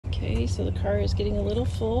Okay, so the car is getting a little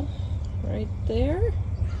full right there,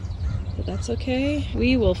 but that's okay.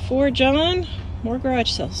 We will forge on more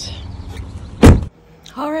garage sales.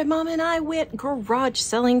 All right, Mom and I went garage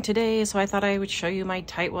selling today, so I thought I would show you my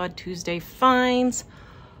Tightwad Tuesday finds.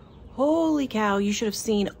 Holy cow, you should have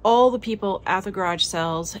seen all the people at the garage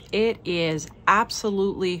sales. It is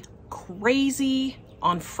absolutely crazy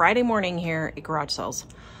on Friday morning here at garage sales.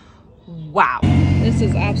 Wow. This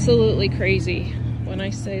is absolutely crazy. When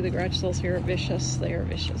I say the garage sales here are vicious, they are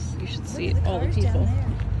vicious. You should see all the people.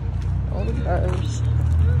 All the cars.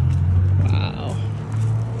 Wow.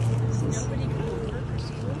 This is...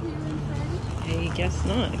 I guess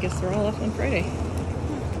not. I guess they're all off on Friday.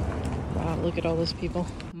 Wow, look at all those people.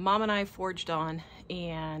 Mom and I forged on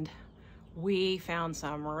and we found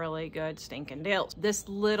some really good stinking deals. This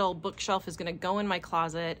little bookshelf is gonna go in my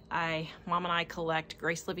closet. Mom and I collect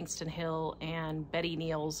Grace Livingston Hill and Betty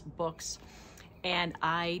Neal's books, and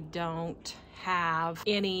I don't have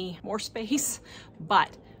any more space,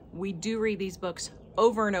 but we do read these books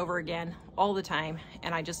over and over again all the time,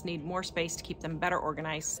 and I just need more space to keep them better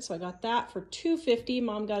organized. So I got that for $2.50.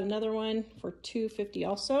 Mom got another one for $2.50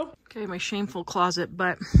 also. Okay, my shameful closet,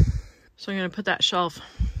 but so I'm gonna put that shelf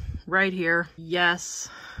right here. Yes,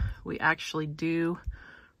 we actually do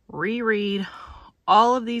reread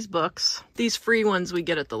all of these books. These free ones we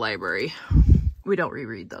get at the library, we don't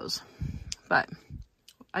reread those, but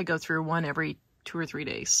I go through one every 2 or 3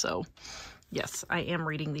 days, so yes, I am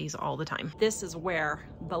reading these all the time. This is where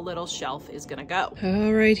the little shelf is gonna go.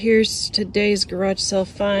 All right, here's today's garage sale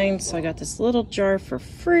find. So I got this little jar for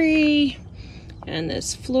free and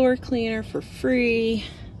this floor cleaner for free.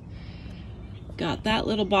 Got that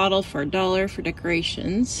little bottle for $1 for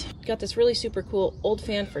decorations. Got this really super cool old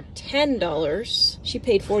fan for $10. She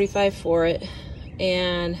paid $45 for it,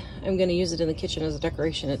 and I'm gonna use it in the kitchen as a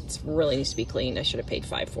decoration. It really needs to be cleaned. I should have paid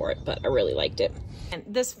 $5 for it, but I really liked it. And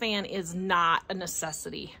this fan is not a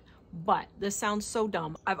necessity, but this sounds so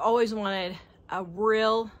dumb. I've always wanted a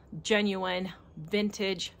real, genuine,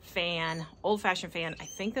 vintage fan, old-fashioned fan. I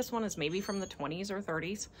think this one is maybe from the 20s or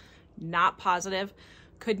 30s, not positive.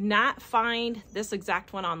 Could not find this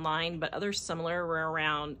exact one online, but others similar were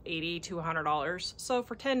around $80 to $100. So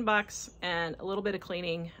for 10 bucks and a little bit of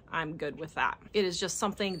cleaning, I'm good with that. It is just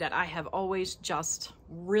something that I have always just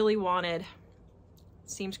really wanted.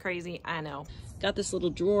 Seems crazy, I know. Got this little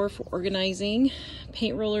drawer for organizing.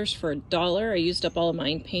 Paint rollers for $1. I used up all of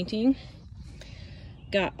mine painting.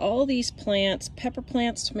 Got all these plants, pepper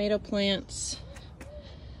plants, tomato plants,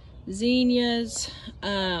 zinnias.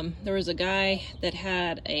 There was a guy that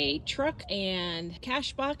had a truck and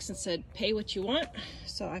cash box and said pay what you want,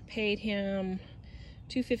 so I paid him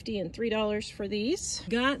 $2.50 and $3 for these.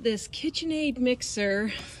 Got this KitchenAid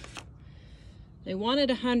mixer. They wanted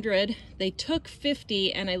 100, they took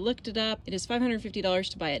 50, and I looked it up. It is $550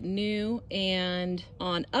 to buy it new, and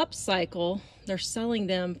on Upcycle they're selling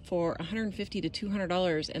them for $150 to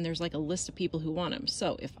 $200, and there's like a list of people who want them.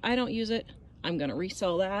 So if I don't use it, I'm gonna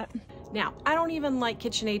resell that. Now, I don't even like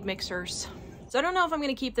KitchenAid mixers, so I don't know if I'm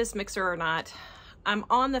gonna keep this mixer or not. I'm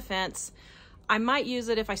on the fence. I might use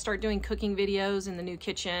it if I start doing cooking videos in the new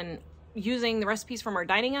kitchen, using the recipes from our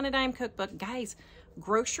Dining on a Dime cookbook. Guys,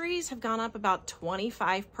 groceries have gone up about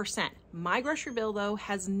 25%. My grocery bill, though,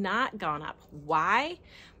 has not gone up. Why?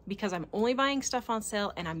 Because I'm only buying stuff on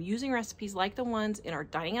sale, and I'm using recipes like the ones in our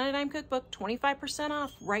Dining on a Dime cookbook, 25%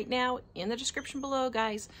 off right now in the description below,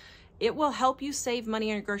 guys. It will help you save money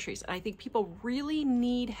on your groceries. And I think people really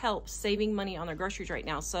need help saving money on their groceries right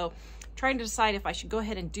now. So trying to decide if I should go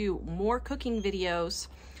ahead and do more cooking videos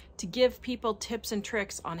to give people tips and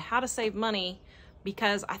tricks on how to save money,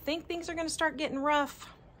 because I think things are gonna start getting rough.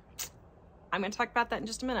 I'm gonna talk about that in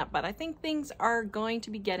just a minute, but I think things are going to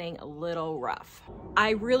be getting a little rough. I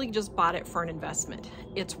really just bought it for an investment.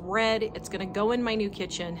 It's red, it's gonna go in my new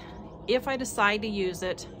kitchen. If I decide to use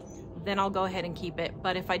it, then I'll go ahead and keep it.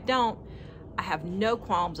 But if I don't, I have no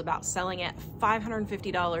qualms about selling it.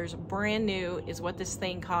 $550 brand new is what this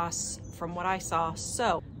thing costs from what I saw.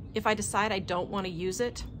 So if I decide I don't want to use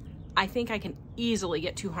it, I think I can easily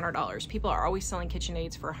get $200. People are always selling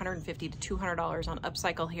KitchenAids for $150 to $200 on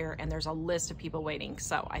Upcycle here, and there's a list of people waiting.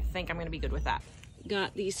 So I think I'm gonna be good with that.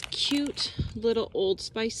 Got these cute little Old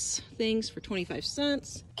Spice things for 25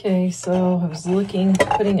 cents. Okay, so I was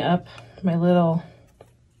putting up my little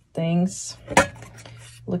things.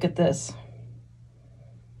 Look at this.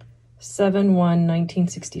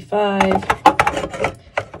 7/1/1965.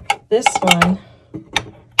 This one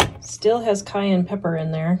still has cayenne pepper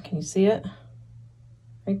in there. Can you see it?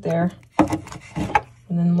 Right there.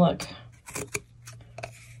 And then look.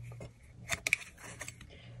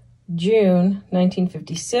 June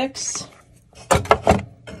 1956.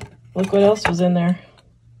 Look what else was in there.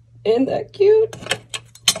 Isn't that cute?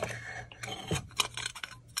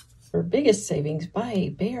 For biggest savings,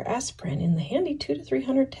 buy Bayer aspirin in the handy 200 to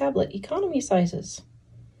 300 tablet economy sizes.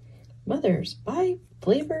 Mothers, buy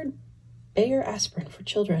flavored Bayer aspirin for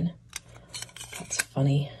children. That's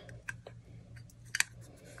funny.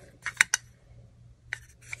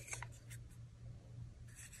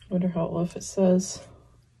 Wonder how if it says.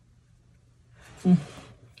 There's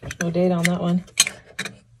no date on that one.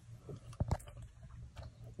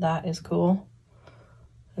 That is cool.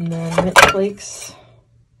 And then mint flakes.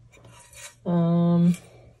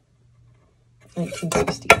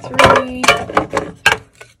 1963.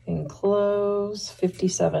 And clothes,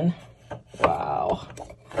 57. Wow.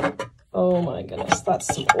 Oh my goodness,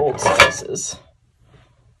 that's some old spices.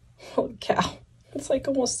 Holy cow. It's like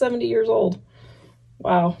almost 70 years old.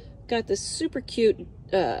 Wow. Got this super cute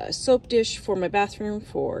soap dish for my bathroom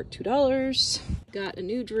for $2. Got a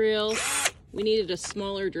new drill. We needed a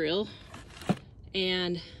smaller drill,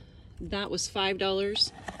 and that was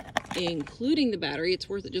 $5, including the battery. It's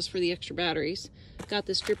worth it just for the extra batteries. Got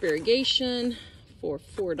this drip irrigation for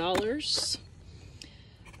 $4.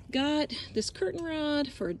 Got this curtain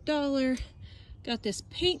rod for $1. Got this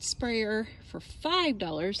paint sprayer for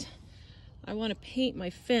 $5. I want to paint my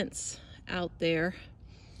fence out there,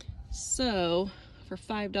 so for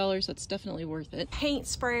 $5, that's definitely worth it. Paint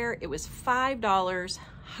sprayer, it was $5,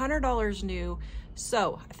 $100 new,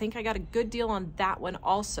 so I think I got a good deal on that one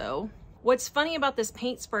also. What's funny about this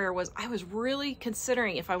paint sprayer was I was really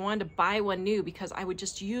considering if I wanted to buy one new, because I would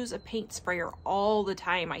just use a paint sprayer all the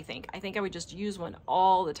time. I think I would just use one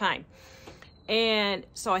all the time. And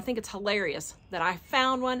so I think it's hilarious that I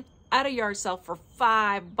found one at a yard sale for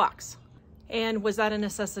 $5. And was that a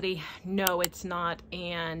necessity? No, it's not.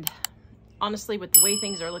 And honestly, with the way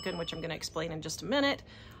things are looking, which I'm going to explain in just a minute,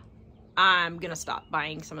 I'm going to stop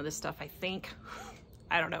buying some of this stuff, I think.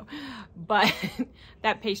 I don't know. But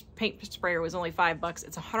that paint sprayer was only $5.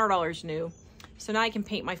 It's $100 new. So now I can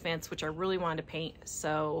paint my fence, which I really wanted to paint.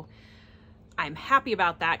 So I'm happy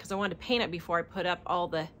about that, because I wanted to paint it before I put up all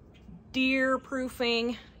the deer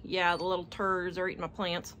proofing. Yeah, the little turds are eating my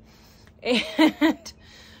plants. And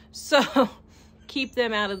so keep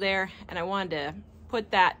them out of there. And I wanted to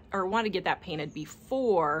put that, or wanted to get that painted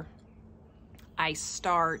before I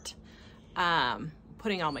start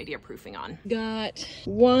putting all my deer proofing on. Got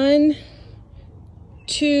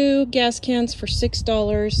 2 gas cans for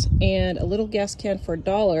 $6 and a little gas can for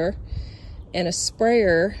 $1 and a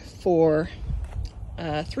sprayer for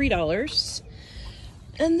 $3.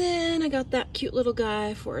 And then I got that cute little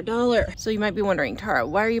guy for $1. So you might be wondering, Tara,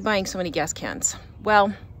 why are you buying so many gas cans?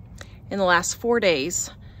 Well, in the last 4 days,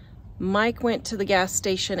 Mike went to the gas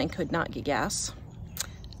station and could not get gas.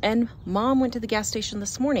 And Mom went to the gas station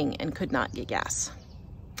this morning and could not get gas.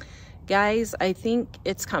 Guys, I think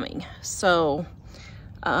it's coming. So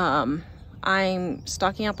I'm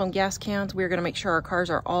stocking up on gas cans. We're gonna make sure our cars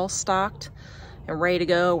are all stocked and ready to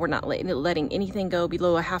go. We're not letting anything go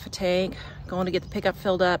below a half a tank. Going to get the pickup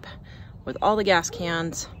filled up with all the gas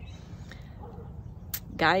cans.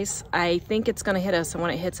 Guys, I think it's gonna hit us, and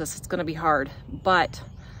when it hits us, it's gonna be hard. But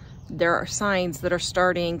there are signs that are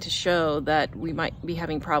starting to show that we might be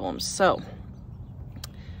having problems. So,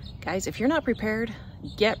 guys, if you're not prepared,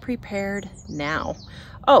 get prepared now.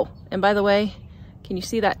 Oh, and by the way, can you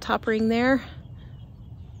see that top ring there?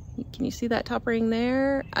 Can you see that top ring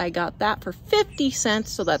there? I got that for 50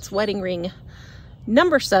 cents, so that's wedding ring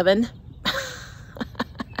number 7.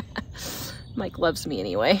 Mike loves me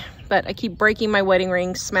anyway, but I keep breaking my wedding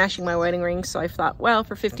rings, smashing my wedding rings, so I thought, well,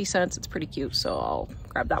 for 50 cents, it's pretty cute, so I'll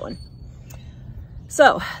grab that one.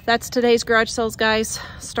 So that's today's garage sales, guys.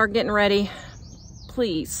 Start getting ready.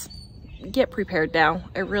 Please get prepared now.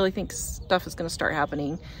 I really think stuff is going to start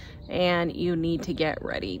happening, and you need to get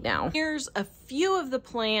ready now. Here's a few of the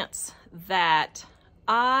plants that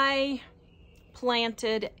I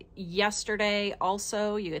planted yesterday.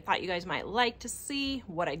 Also, I thought you guys might like to see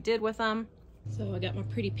what I did with them. So I got my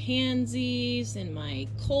pretty pansies and my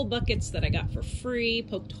coal buckets that I got for free.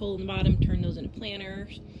 Poked a hole in the bottom, turned those into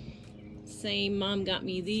planters. Same, Mom got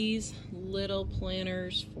me these little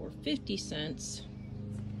planters for 50 cents.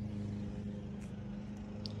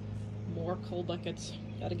 More coal buckets.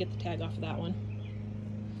 Gotta get the tag off of that one.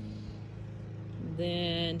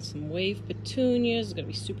 Then some wave petunias. It's gonna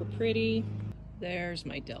be super pretty. There's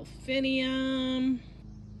my delphinium.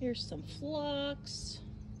 Here's some phlox.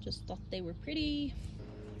 Just thought they were pretty.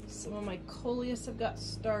 Some of my coleus have got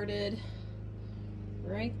started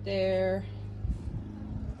right there.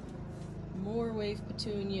 More wave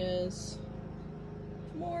petunias.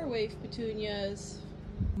 More wave petunias.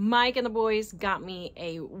 Mike and the boys got me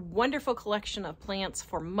a wonderful collection of plants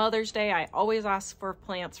for Mother's Day. I always ask for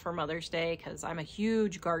plants for Mother's Day because I'm a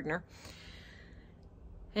huge gardener.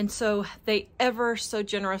 And so they ever so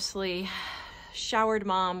generously showered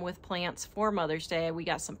Mom with plants for Mother's Day. We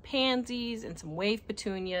got some pansies and some wave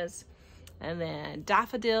petunias, and then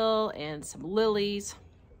daffodil and some lilies.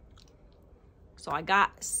 So I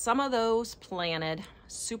got some of those planted.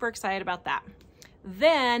 Super excited about that.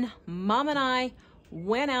 Then Mom and I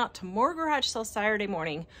went out to more garage sales Saturday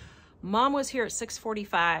morning. Mom was here at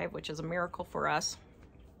 6:45, which is a miracle for us.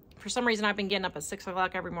 For some reason, I've been getting up at 6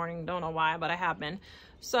 o'clock every morning. Don't know why, but I have been.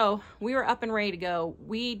 So we were up and ready to go.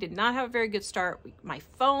 We did not have a very good start. My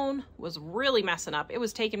phone was really messing up. It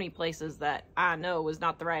was taking me places that I know was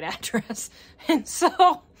not the right address. And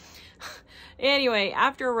so anyway,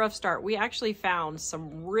 after a rough start, we actually found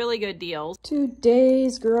some really good deals.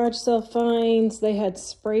 Today's garage sale finds, they had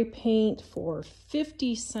spray paint for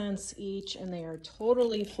 50 cents each, and they are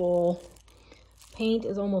totally full. Paint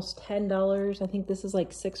is almost $10. I think this is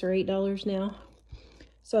like $6 or $8 now.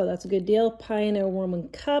 So that's a good deal. Pioneer Woman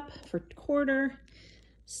cup for $1/4.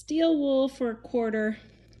 Steel wool for $1/4.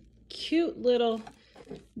 Cute little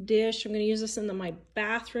dish. I'm going to use this in my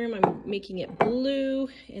bathroom. I'm making it blue,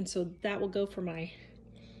 and so that will go for my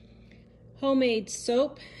homemade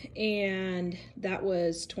soap, and that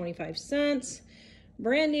was 25 cents.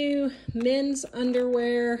 Brand new men's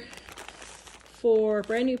underwear for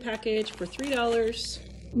brand new package for $3.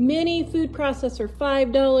 Mini food processor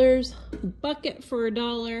 $5. Bucket for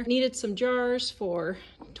 $1. Needed some jars for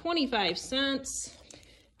 25 cents.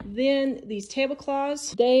 Then these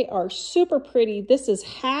tablecloths, they are super pretty. This is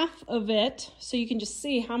half of it, so you can just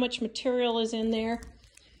see how much material is in there.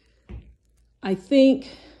 I think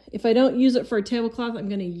if I don't use it for a tablecloth, I'm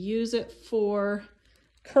going to use it for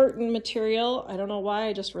curtain material. I don't know why,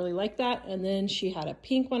 I just really like that. And then she had a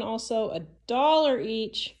pink one also, $1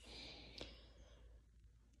 each.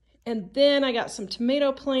 And then I got some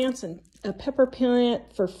tomato plants and a pepper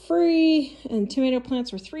plant for free, and tomato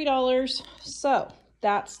plants were $3. So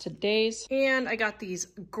that's today's. And I got these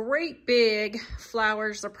great big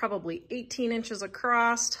flowers. They're probably 18 inches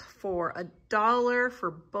across for $1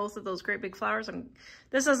 for both of those great big flowers.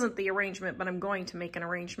 This isn't the arrangement, but I'm going to make an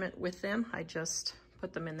arrangement with them. I just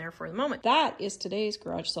put them in there for the moment. That is today's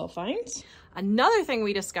garage sale finds. Another thing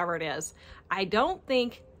we discovered is, I don't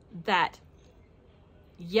think that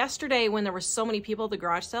yesterday when there were so many people at the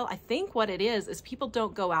garage sale, I think what it is people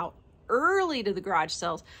don't go out early to the garage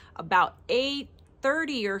sales. About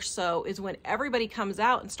 8:30 or so is when everybody comes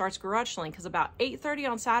out and starts garage selling, because about 8:30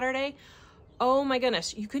 on Saturday, oh my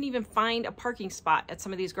goodness, you couldn't even find a parking spot at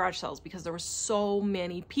some of these garage sales because there were so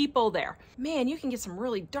many people there. Man, you can get some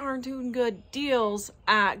really darn tootin' good deals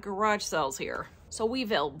at garage sales here. So we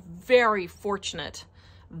feel very fortunate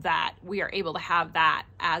that we are able to have that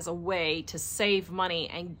as a way to save money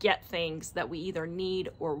and get things that we either need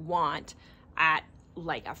or want at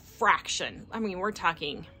like a fraction. I mean, we're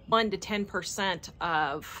talking 1 to 10%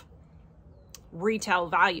 of retail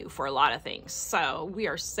value for a lot of things. So we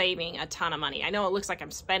are saving a ton of money. I know it looks like I'm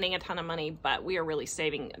spending a ton of money, but we are really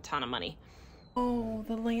saving a ton of money. Oh,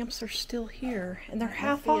 the lamps are still here, and they're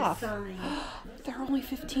half off. They're only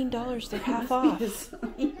 $15. They're half off.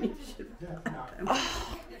 Oh,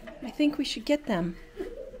 I think we should get them.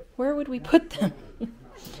 Where would we put them?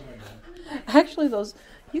 Actually, those,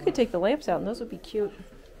 you could take the lamps out, and those would be cute.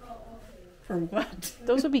 For what?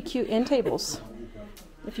 Those would be cute end tables.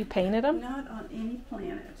 If you painted them. Not on any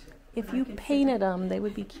planet. If you painted them, they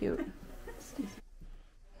would be cute.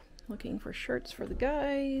 Looking for shirts for the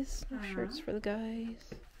guys. Shirts for the guys.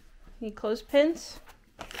 Need clothespins.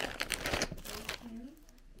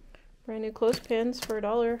 Brand new clothespins for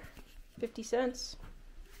 $1.50.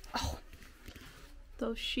 Oh,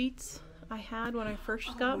 those sheets I had when I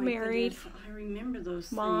first got married. Goodness. I remember those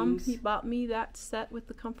Mom, things. he bought me that set with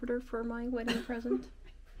the comforter for my wedding present.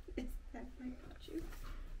 Is that right, you?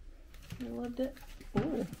 I loved it. Oh,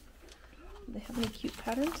 do they have any cute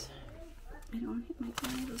patterns? I don't have my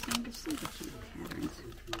glasses on to see the cute patterns.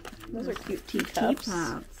 Those are cute teacups.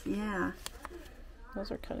 Teapots, yeah.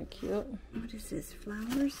 Those are kind of cute. What is this,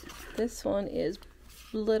 flowers? This one is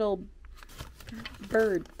little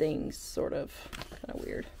bird things, sort of. Kind of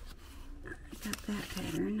weird. I got that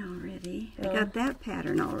pattern already. I got that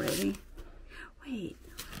pattern already. Wait.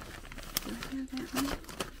 Do I have that one?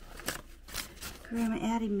 Grandma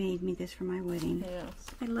Addie made me this for my wedding. Yes.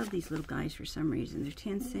 I love these little guys for some reason. They're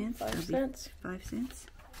 10 cents. 5 cents. 5 cents.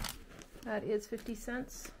 That is 50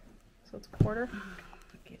 cents. So it's a quarter.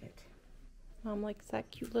 Look at it. Mom likes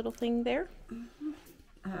that cute little thing there.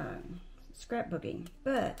 scrapbooking,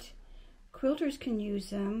 but quilters can use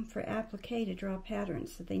them for applique to draw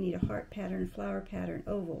patterns. So they need a heart pattern, flower pattern,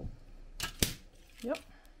 oval. Yep.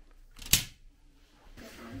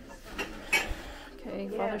 Okay,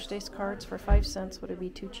 Father's Day cards for 5 cents. Would it be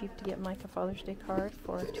too cheap to get Mike a Father's Day card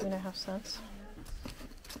for 2.5 cents?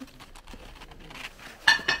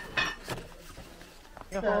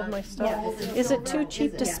 To hold my stuff. Yeah. Is it too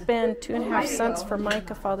cheap to spend 2.5 cents for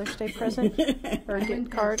Mike a Father's Day present or a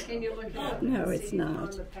gift card? No, it's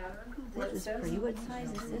not. This is pretty. What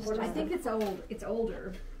size is this? I think it's old. It's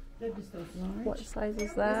older. What size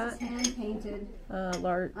is that? Hand painted.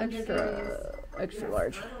 Large, extra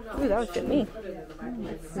large. Ooh, that would fit me.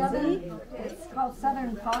 Southern. It's called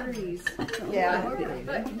Southern Potteries. Yeah.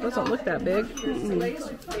 Doesn't look that big.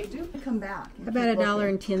 Come back. About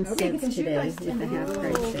 $1.10 today with the half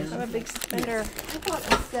price sale. I'm a big spender.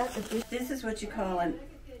 This is what you call an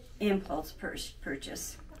impulse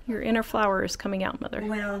purchase. Your inner flower is coming out, Mother.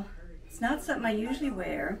 Well, it's not something I usually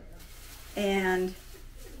wear, and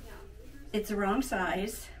it's the wrong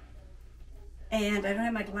size, and I don't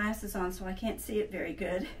have my glasses on, so I can't see it very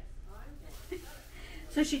good.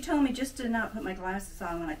 So she told me just to not put my glasses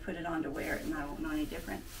on when I put it on to wear it, and I won't know any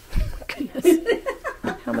different. Goodness.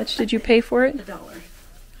 How much did you pay for it? $1.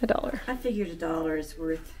 $1. I figured $1 is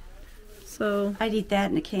worth. So I'd eat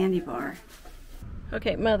that in a candy bar.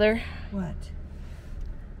 Okay, Mother. What?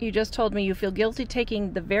 You just told me you feel guilty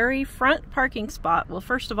taking the very front parking spot. Well,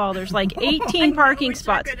 first of all, there's like 18 parking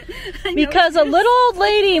spots because a little old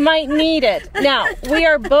lady might need it. Now, we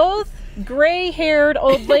are both gray-haired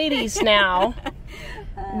old ladies now.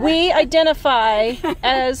 We identify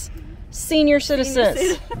as senior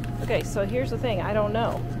citizens. Okay, so here's the thing. I don't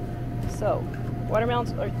know. So,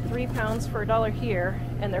 watermelons are 3 pounds for $1 here,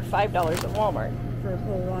 and they're $5 at Walmart. For a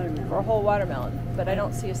whole watermelon. For a whole watermelon. But I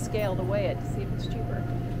don't see a scale to weigh it to see if it's cheaper.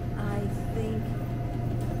 I think.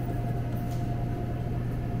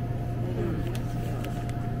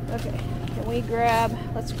 Okay, can we grab,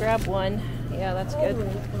 let's grab one. Yeah, that's good.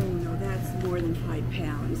 Oh no, that's more than 5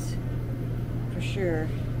 pounds. For sure.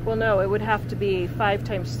 Well, no, it would have to be 5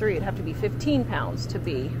 times 3. It'd have to be 15 pounds to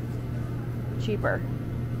be cheaper.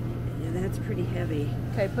 Yeah, that's pretty heavy.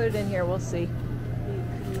 Okay, put it in here, we'll see.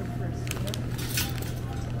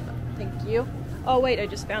 Thank you. Oh wait, I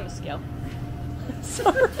just found a scale.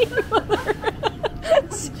 Sorry, Mother.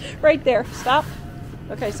 Right there, stop.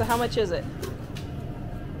 Okay, so how much is it?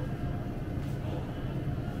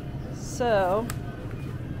 So,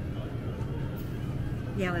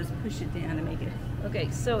 yeah, let's push it down and make it. okay,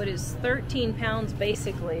 so it is 13 pounds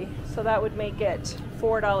basically. So that would make it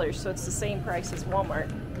 $4. So it's the same price as Walmart.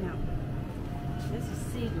 No, this is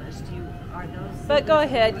seedless. Are those? But go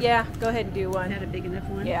ahead, yeah, go ahead and do one. Is that a big enough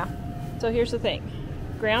one? Yeah. So here's the thing.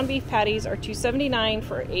 Ground beef patties are $2.79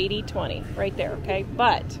 for 80/20, right there, okay?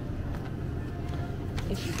 But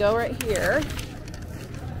if you go right here,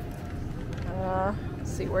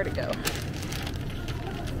 let's see where to go.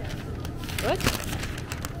 What?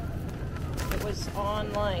 It was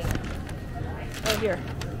online. Oh, here.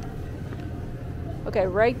 Okay,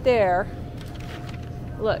 right there.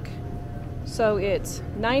 Look. So it's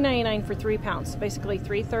 $9.99 for 3 pounds, basically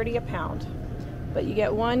 $3.30 a pound. But you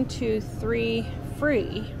get 1, 2, 3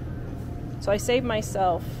 free. So I saved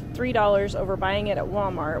myself $3 over buying it at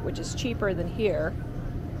Walmart, which is cheaper than here.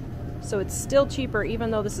 So it's still cheaper,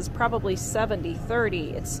 even though this is probably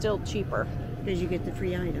 70/30, it's still cheaper. Because you get the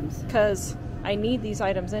free items. Because I need these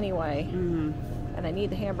items anyway, and I need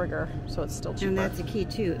the hamburger, so it's still cheaper. And that's the key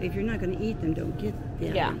too. If you're not going to eat them, don't get the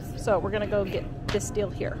items. Yeah, so we're gonna go get this deal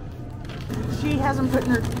here. She hasn't put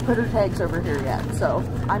her tags over here yet, so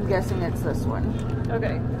I'm guessing it's this one.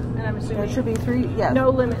 Okay, and I'm assuming There should be 3, yeah. no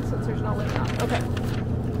limit since there's no limit on. Okay,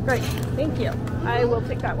 great, thank you. I will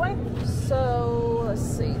take that one. So let's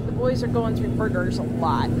see, the boys are going through burgers a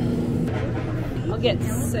lot. I'll get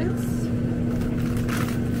 6.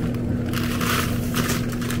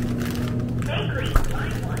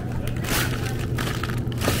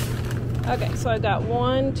 Okay, so I've got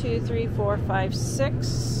 1, 2, 3, 4, 5,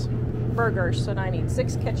 6 burgers. So now I need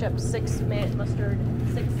 6 ketchup, 6 mustard,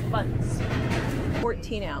 6 buns.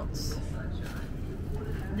 14 ounce.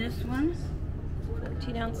 This one?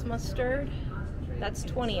 14 ounce mustard. That's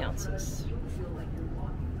 20 ounces.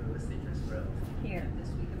 Here.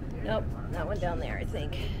 Nope, that one down there, I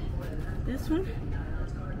think. This one?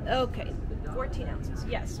 Okay, 14 ounces.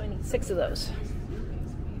 Yes, so I need 6 of those.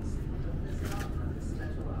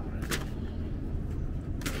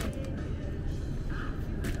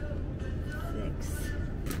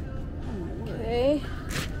 Okay,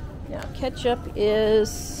 now ketchup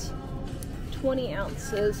is 20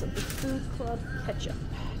 ounces of the Food Club ketchup.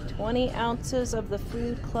 20 ounces of the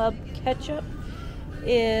Food Club ketchup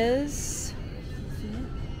is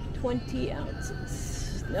 20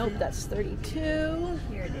 ounces. Nope, that's 32.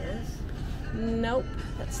 Here it is. Nope,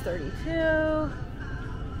 that's 32.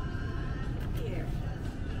 Here.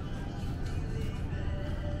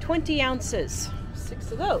 20 ounces.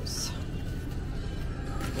 6 of those.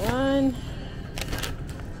 1,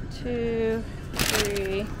 2,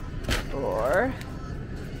 3, 4,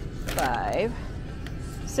 5,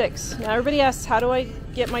 6. Now everybody asks, how do I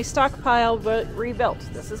get my stockpile rebuilt?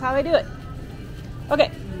 This is how I do it. Okay,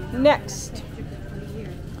 next.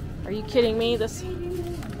 Are you kidding me? This.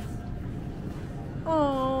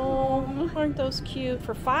 Oh, aren't those cute?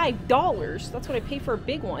 For $5. That's what I pay for a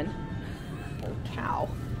big one. Holy cow.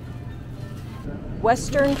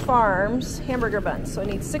 Western Farms hamburger buns. So I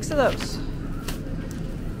need 6 of those.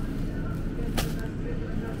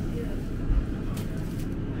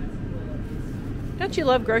 Don't you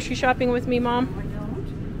love grocery shopping with me, Mom?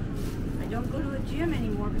 I don't go to a gym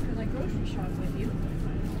anymore because I grocery shop with you.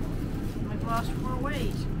 I've lost 4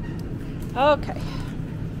 weight. Okay.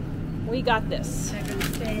 We got this. They're gonna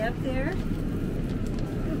stay up there.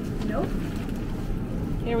 Nope.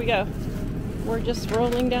 Here we go. We're just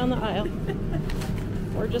rolling down the aisle.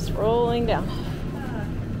 We're just rolling down.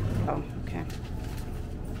 Oh, okay.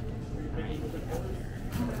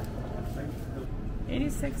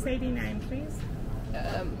 86.89, please.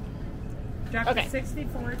 Drop Okay. to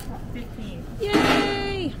 64.15.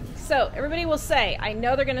 Yay! So everybody will say, I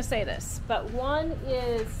know they're gonna say this, but one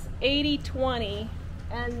is 80-20,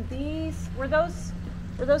 and these were those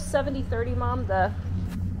 70-30, Mom?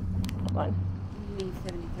 Hold on. You mean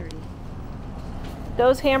 70-30?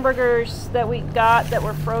 Those hamburgers that we got that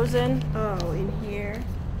were frozen, Oh, in here?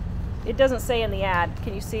 it doesn't say in the ad.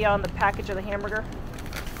 Can you see on the package of the hamburger?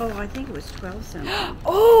 Oh, I think it was 12 something.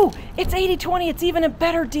 Oh, it's 80-20. It's even a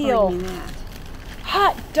better Oh, deal. you mean that?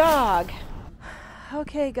 Hot dog.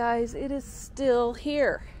 Okay, guys, it is still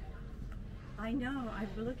here. I know. I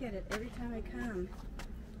look at it every time I come.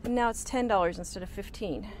 And now it's $10 instead of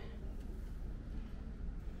 $15.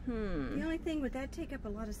 The only thing, would that take up a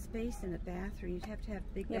lot of space in the bathroom? You'd have to have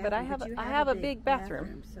a big Yeah, bathroom. but you I have a big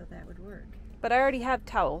bathroom. so that would work. But I already have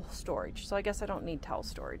towel storage, so I guess I don't need towel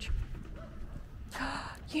storage.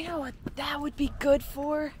 You know what that would be good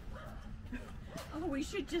for? Oh, we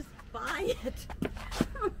should just buy it.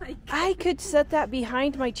 Oh my God. I could set that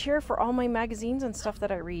behind my chair for all my magazines and stuff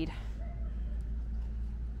that I read.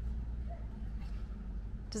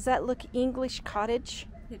 Does that look English cottage?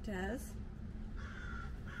 It does.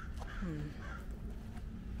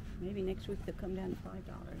 Maybe next week they'll come down to $5.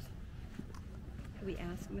 Can we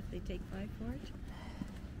ask them if they take 5 for it?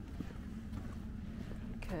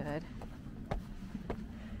 Good.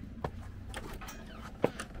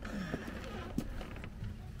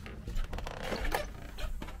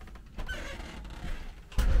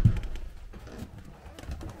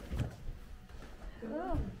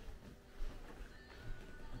 Oh.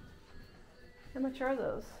 How much are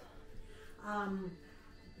those?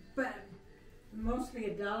 But mostly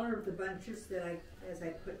 $1 of the bunches that as I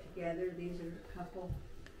put together. These are a couple.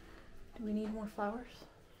 Do we need more flowers?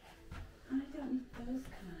 I don't need those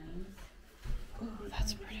kinds. Oh,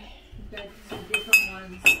 that's pretty. You've got some different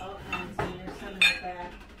ones, all kinds in there. Some in the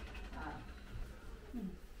back.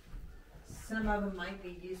 Some of them might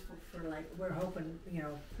be useful for, like, we're hoping,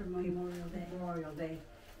 For Memorial Day. Memorial Day.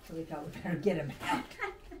 So we thought we'd better get them out.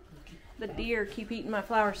 The deer keep eating my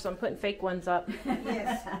flowers, so I'm putting fake ones up.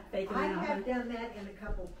 Yes, Fake 'em I out. have done that in a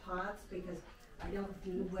couple pots because I don't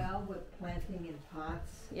do well with planting in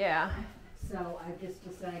pots. Yeah. So I just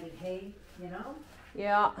decided, hey,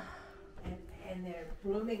 Yeah. and they're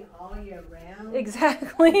blooming all year round.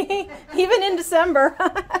 Exactly. Even in December.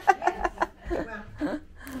 Well, my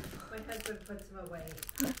husband puts them away.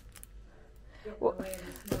 Well,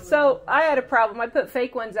 so I had a problem. I put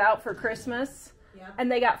fake ones out for Christmas,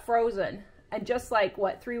 and they got frozen. And just like,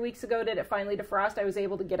 3 weeks ago did it finally defrost, I was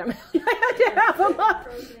able to get them out. I had to have them up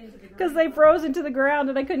because they froze into the ground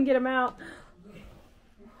and I couldn't get them out.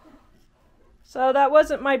 So that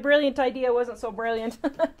wasn't my brilliant idea. Wasn't so brilliant.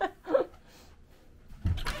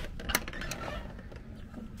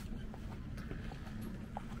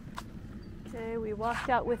 Okay, we walked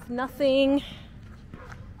out with nothing.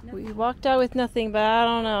 We walked out with nothing, but I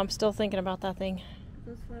don't know. I'm still thinking about that thing.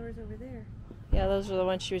 Those flowers over there. Yeah, those are the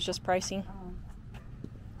ones she was just pricing. Oh.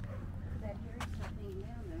 That hair's not hanging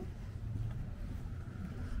down there.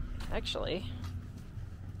 Actually,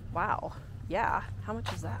 wow. Yeah. How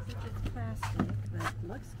much is that? It's plastic, but it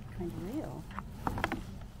looks kind of real.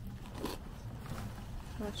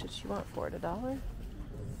 How much did she want for it? $1? Oh,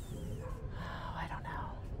 I don't know.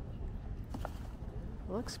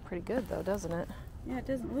 looks pretty good though, doesn't it? Yeah, it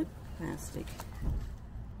doesn't look plastic.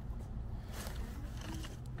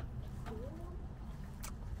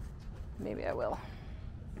 Maybe I will.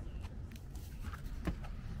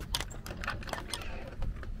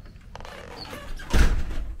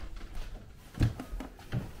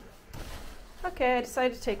 Okay, I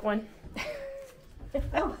decided to take one.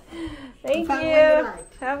 Oh, Thank found you. one you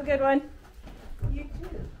like. Have a good one. You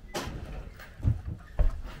too.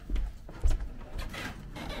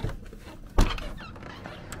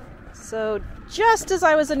 So just as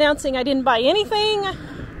I was announcing I didn't buy anything,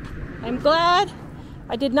 I'm glad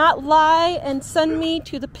I did not lie and send me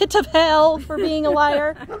to the pit of hell for being a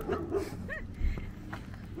liar.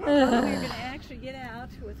 We're going to actually get out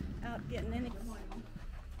without getting any.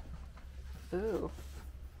 Ooh,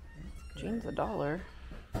 jeans $1.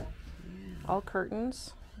 Yeah. All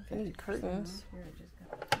curtains. I need curtains.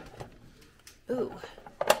 Ooh,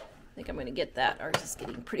 I think I'm gonna get that. Ours is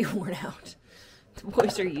getting pretty worn out. The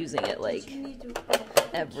boys are using it like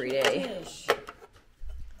every day.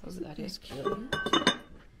 Oh, that is cute.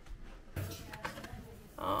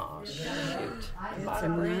 Oh shoot! That's a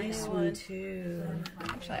nice one too.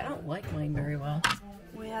 Actually, I don't like mine very well.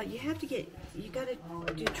 Well, you got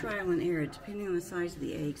to do trial and error depending on the size of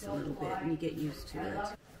the eggs a little bit, and you get used to it.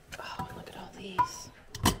 Oh, look at all these.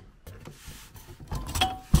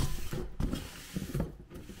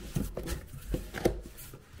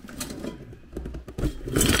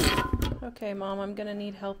 Okay, Mom, I'm gonna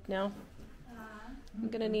need help now. I'm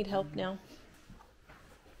gonna need help now.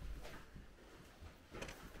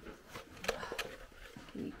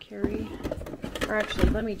 Can you carry? Or actually,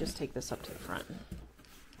 let me just take this up to the front.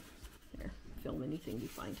 Here, film anything you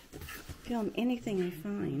find. Film anything I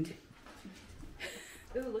find.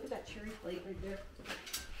 Ooh, look at that cherry plate right there.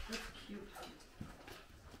 That's cute.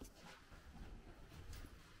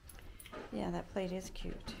 Yeah, that plate is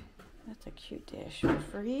cute. That's a cute dish. For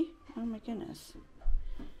free? Oh my goodness.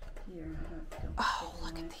 Here, Oh,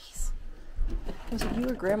 look at these. Was it you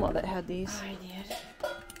or Grandma that had these? I did.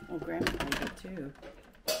 Well, Grandma had it too.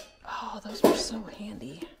 Oh, those were so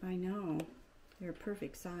handy. I know. They're a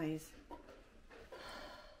perfect size.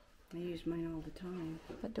 I use mine all the time.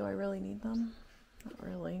 But do I really need them? Not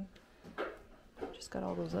really. Just got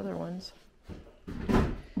all those other ones.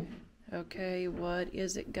 Okay, what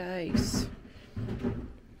is it, guys?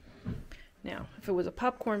 Now, if it was a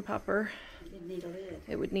popcorn popper, It'd need a lid.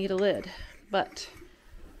 it would need a lid, but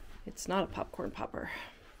it's not a popcorn popper.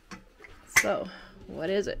 So, what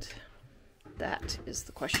is it? That is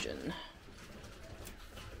the question.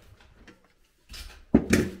 Well,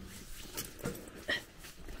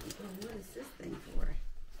 what is this thing for?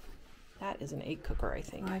 That is an egg cooker, I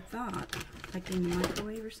think. I thought. Like in the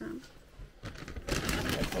microwave or something?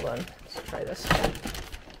 Okay, hold on, let's try this.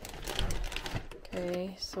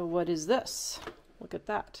 Okay, so what is this? Look at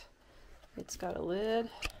that. It's got a lid.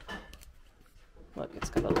 Look, it's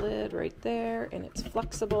got a lid right there, and it's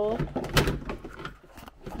flexible.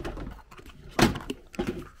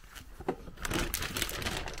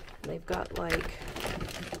 They've got like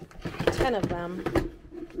 10 of them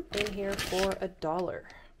in here for $1.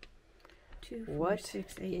 2, 4, What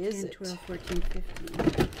 6, 8, is 10, it? 12, 14,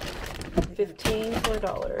 15. 15 for $1.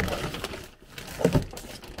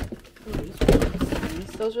 Oh, these are really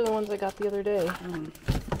nice. Those are the ones I got the other day.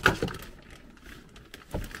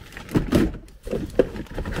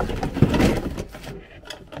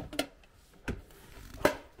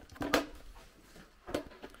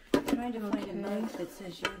 Trying to find a note that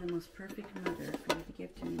says you're the most perfect mother for you to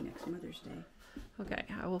give to me next Mother's Day. Okay,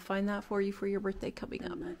 I will find that for you for your birthday coming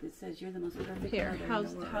up. A note that says you're the most perfect Here, mother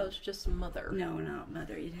in the world. how's just mother? No, not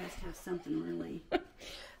mother. It has to have something really.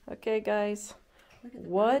 Okay, guys, Look at the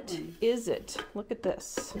what bright one. is it? Look at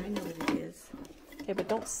this. I know what it is. Okay, but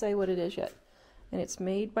don't say what it is yet. And it's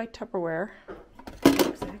made by Tupperware. I know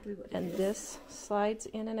exactly what it And is. this slides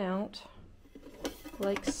in and out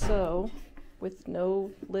like so, with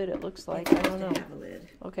no lid, it looks like. I don't know. It has to have a lid.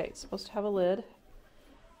 Okay, it's supposed to have a lid.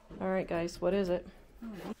 Alright, guys, what is it? Oh,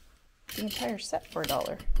 The entire set for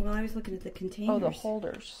 $1. well, I was looking at the containers. Oh, the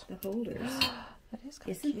holders. The holders. That is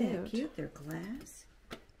kind of Isn't cute. that cute? They're glass,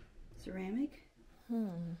 ceramic.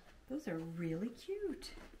 Those are really cute.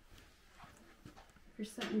 For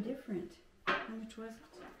something different. How much was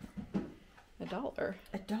it? $1.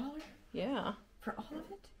 $1 Yeah, for all of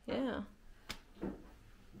it? yeah,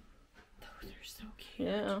 Those are so cute.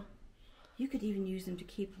 yeah. You could even use them to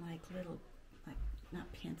keep like little, like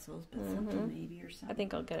not pencils, but something maybe or I something.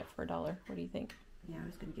 think I'll get it for $1. What do you think? Yeah, I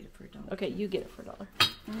was gonna get it for $1. Okay, you get it for $1.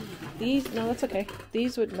 These, no, that's okay.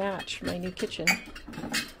 These would match my new kitchen.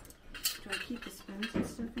 Do I keep the spoons and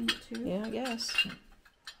stuff in it too? Yeah, I guess.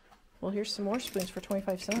 Well, here's some more spoons for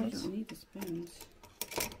 25 I cents. don't need the spoons.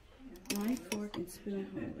 Knife, fork, and spoon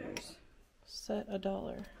holders. Set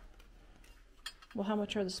 $1. Well, how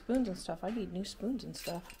much are the spoons and stuff? I need new spoons and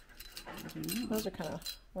stuff. I don't know. Those are kind of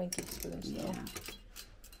wanky spoons, though. Yeah.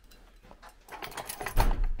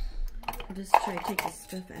 I'll just try to take this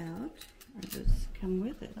stuff out, or just come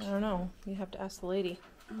with it. I don't know. You have to ask the lady.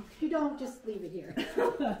 You don't just leave it here.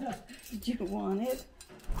 Did you want it?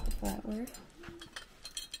 Flatware?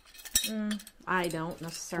 I don't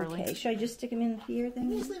necessarily. Okay, should I just stick them in here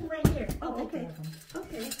then? Just leave them right here. Oh, I'll okay. take care of them.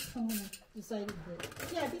 Okay. Someone decided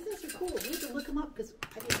that. Yeah, these things are cool. We had to look them up because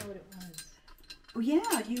I didn't know what it was. Oh yeah,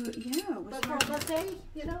 yeah. It was But for a birthday,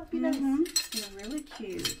 you know, be nice. They're really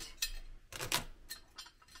cute.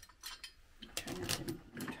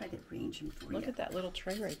 Try to arrange them for Look you. at that little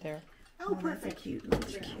tray right there. Oh, That's a perfect. cute little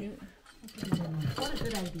tray. Cute. What a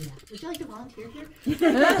good idea. Would you like to volunteer here?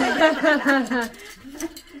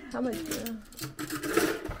 How much do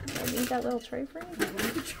I need that little tray for you?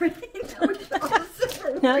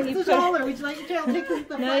 Now you It's put, $1. Would you like to take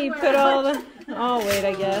the now you flatware put all apart? the, oh wait,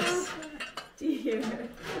 I guess. Dear,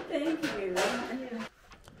 thank you.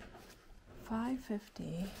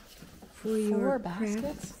 $5.50 For your baskets?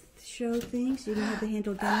 craft show things, you don't have the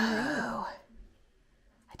handle down right? Oh,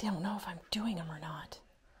 I don't know if I'm doing them or not.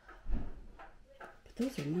 But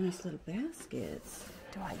those are nice little baskets.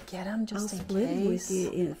 Do I get them I'll just in split it with case?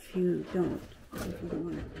 you if you don't. If you don't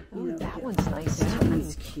want to. Oh, that one's nice That too.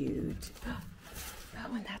 one's cute. That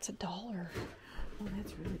one, that's $1. Oh,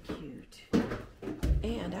 that's really cute.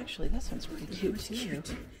 And actually, this one's pretty cute too.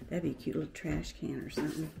 Cute. That'd be a cute little trash can or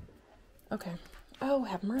something. Okay. Oh,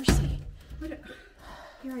 have mercy.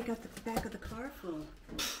 Here, I got the back of the car full.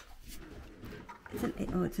 It's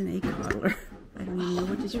it's an egg cobbler. I don't even know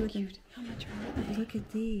what to do with it. How much are they? Look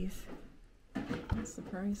at these. What's the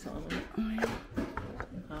price on them? Oh, yeah.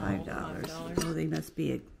 $5. Oh, they must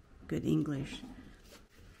be a good English.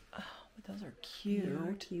 Oh, but those are cute. They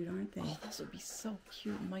are cute, aren't they? Oh, those would be so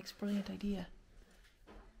cute. Mike's brilliant idea.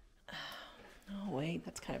 Oh, wait,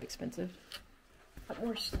 that's kind of expensive. But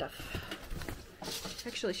more stuff.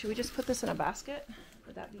 Actually, should we just put this in a basket?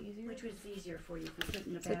 Would that be easier? Which was easier for you? If you put it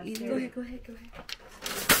in the Is it basket? easier? Go ahead, go ahead.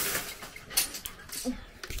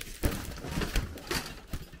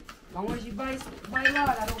 As long as you buy a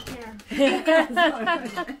lot, I don't care.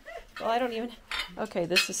 Well, I don't even... Okay,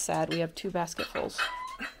 this is sad. We have 2 basketfuls.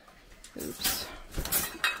 Oops.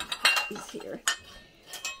 He's here.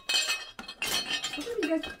 How come you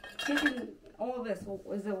guys taking all of this?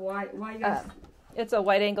 Was it why you guys? It's a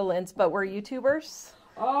wide angle lens, but we're YouTubers.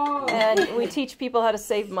 Oh. And we teach people how to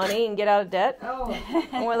save money and get out of debt. Oh.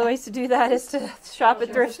 And one of the ways to do that is to shop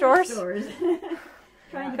at thrift stores.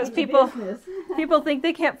 Because people think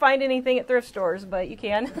they can't find anything at thrift stores, but you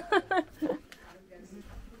can.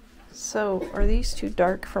 So, are these too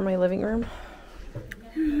dark for my living room?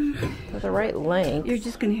 They're the right length. You're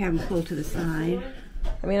just going to have them pulled to the side.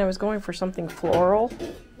 I mean, I was going for something floral,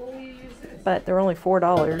 but they're only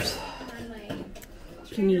 $4.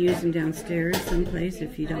 Can you use them downstairs someplace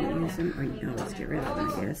if you don't use them? Or you can always get rid of them,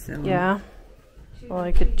 I guess. So Yeah. Well,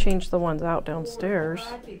 I could change the ones out downstairs.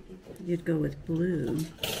 you'd go with blue.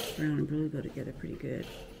 Brown and blue go together pretty good.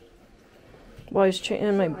 Well, I was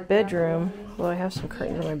in my bedroom. Well, I have some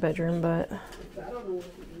curtains in my bedroom, but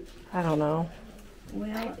I don't know.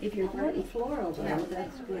 Well, if you're putting floral though,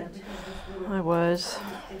 that's good. I was.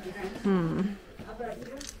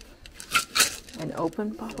 An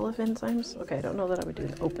open bottle of enzymes? Okay, I don't know that I would do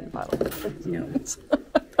an open bottle of enzymes. No.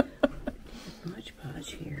 Mod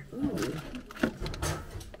Podge here. Ooh.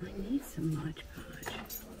 I need some Mod Podge.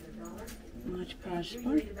 Mod Podge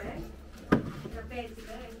Sparkle.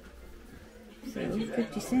 So,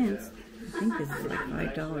 50 cents. I think this is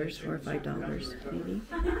like $5, $4 or $5, maybe.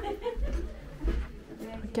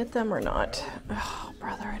 Get them or not? Oh,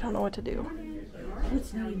 brother, I don't know what to do. Oh,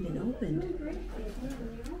 it's not even been opened.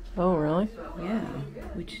 Oh, really? Yeah,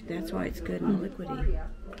 that's why it's good and liquidy.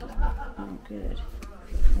 Oh, good.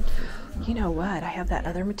 You know what? I have that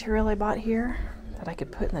other material I bought here that I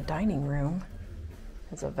could put in the dining room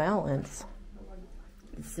as a valance.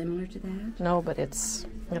 It's similar to that? No, but it's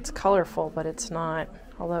colorful, but it's not.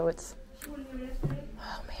 Although it's... Oh,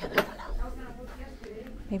 man, I don't know.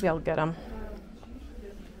 Maybe I'll get them.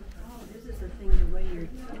 Oh, this is the thing to weigh your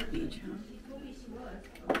beach,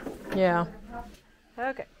 huh? Yeah.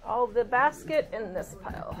 Okay, all the basket in this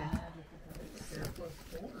pile.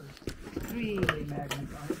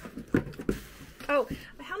 Oh,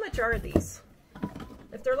 how much are these?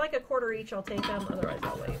 If they're like $1 each, I'll take them. Otherwise,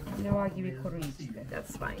 I'll wait. No, I'll give you a quarter each.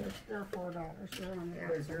 That's fine. They're $4. They're on there.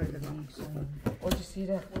 Where'd you see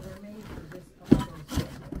that?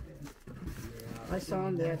 I saw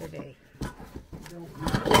them the other day.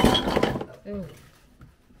 Ooh.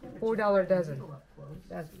 $4 dozen.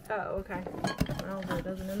 Oh, okay. Well, there a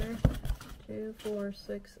dozen in there. 2, 4,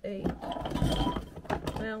 6, 8.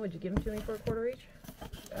 Well, would you give them to me for a quarter each?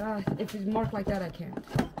 If it's marked like that, I can't.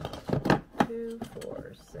 2,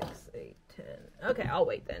 4, 6, 8, 10. Okay, I'll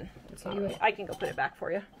wait then. It's not okay. I can go put it back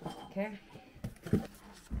for you. Okay. Oh,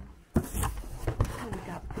 we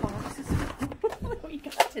got boxes. What do we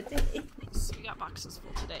got today? So we got boxes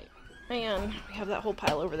full today. And we have that whole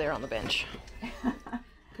pile over there on the bench.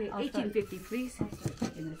 Okay, $18.50, please. Well,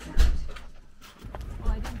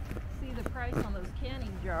 I didn't see the price on those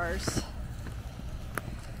canning jars.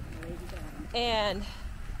 And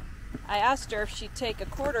I asked her if she'd take a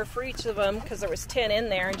quarter for each of them because there was 10 in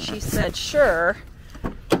there, and she said sure.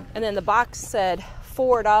 And then the box said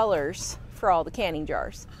 $4 for all the canning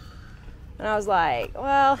jars. And I was like,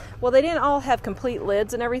 well, they didn't all have complete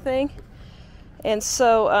lids and everything. And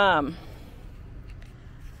so,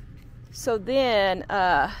 then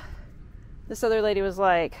this other lady was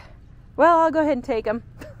like, well, I'll go ahead and take them.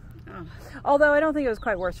 Oh. Although I don't think it was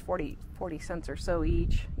quite worth 40 cents or so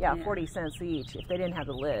each. Yeah, 40 cents each if they didn't have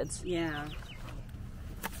the lids. Yeah.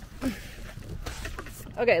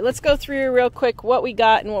 Okay, let's go through real quick what we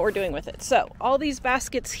got and what we're doing with it. So, all these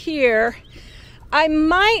baskets here, I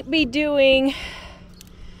might be doing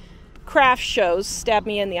craft shows, stab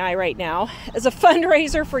me in the eye right now, as a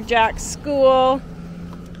fundraiser for Jack's school.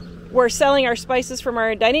 We're selling our spices from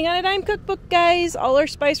our Dining on a Dime cookbook, guys. All our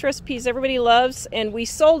spice recipes everybody loves, and we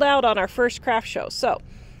sold out on our first craft show. So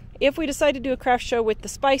if we decide to do a craft show with the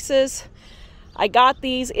spices, I got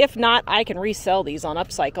these. If not, I can resell these on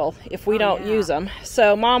Upcycle if we don't use them.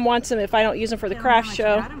 So Mom wants them if I don't use them for the craft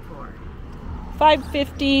show.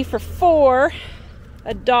 $5.50 for 4.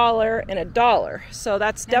 $1 and $1. So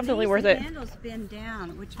that's definitely worth it. The handles bend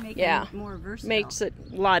down, which makes it more versatile. Makes it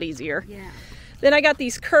a lot easier. Yeah. Then I got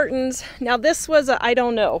these curtains. Now this was a I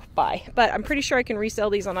don't know buy, but I'm pretty sure I can resell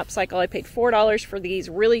these on Upcycle. I paid $4 for these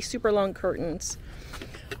really super long curtains.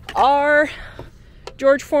 Our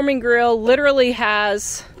George Foreman grill literally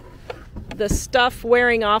has the stuff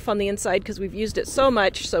wearing off on the inside because we've used it so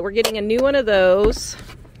much. So we're getting a new one of those.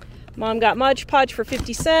 Mom got Mod Podge for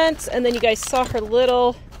 50 cents, and then you guys saw her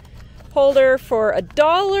little holder for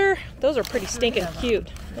 $1. Those are pretty stinking cute.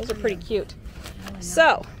 Those are pretty cute.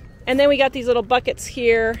 So, and then we got these little buckets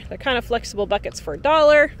here. They're kind of flexible buckets for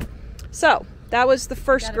 $1. So, that was the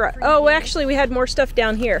first row. Oh, actually, we had more stuff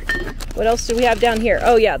down here. What else do we have down here?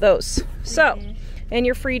 Oh, yeah, those. So, and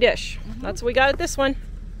your free dish. That's what we got at this one.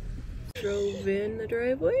 Drove in the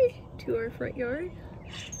driveway to our front yard.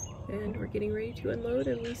 And we're getting ready to unload,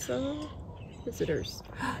 and we saw visitors.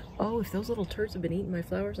 Oh, if those little turds have been eating my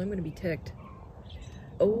flowers, I'm going to be ticked.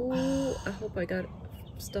 Oh, I hope I got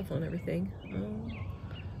stuff on everything.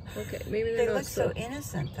 Oh, okay, maybe they're not. They look so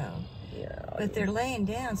innocent, though. Yeah. But they're laying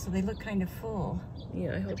down, so they look kind of full.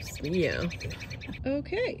 Yeah, I hope so. Yeah.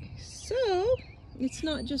 Okay, so it's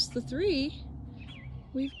not just the 3.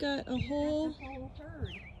 We've got a whole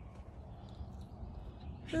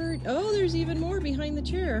herd. Oh, there's even more behind the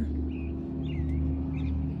chair.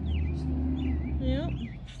 Yep.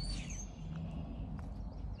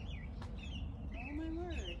 Oh my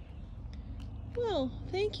word. Well,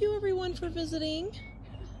 thank you everyone for visiting.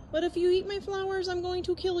 But if you eat my flowers, I'm going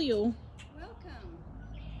to kill you. Welcome.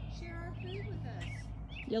 Share our food with us.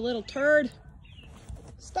 You little turd.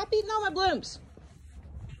 Stop eating all my blooms.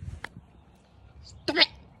 Stop it.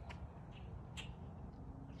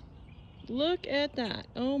 Look at that.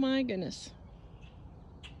 Oh my goodness.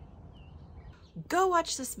 Go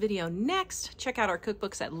watch this video next. Check out our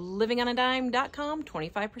cookbooks at livingonadime.com.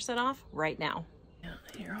 25% off right now. Yeah,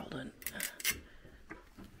 here, hold on.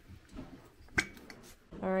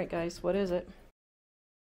 All right, guys, what is it?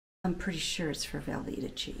 I'm pretty sure it's for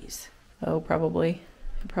Velveeta cheese. Oh, probably.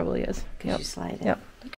 It probably is. Could you slide it? Yep.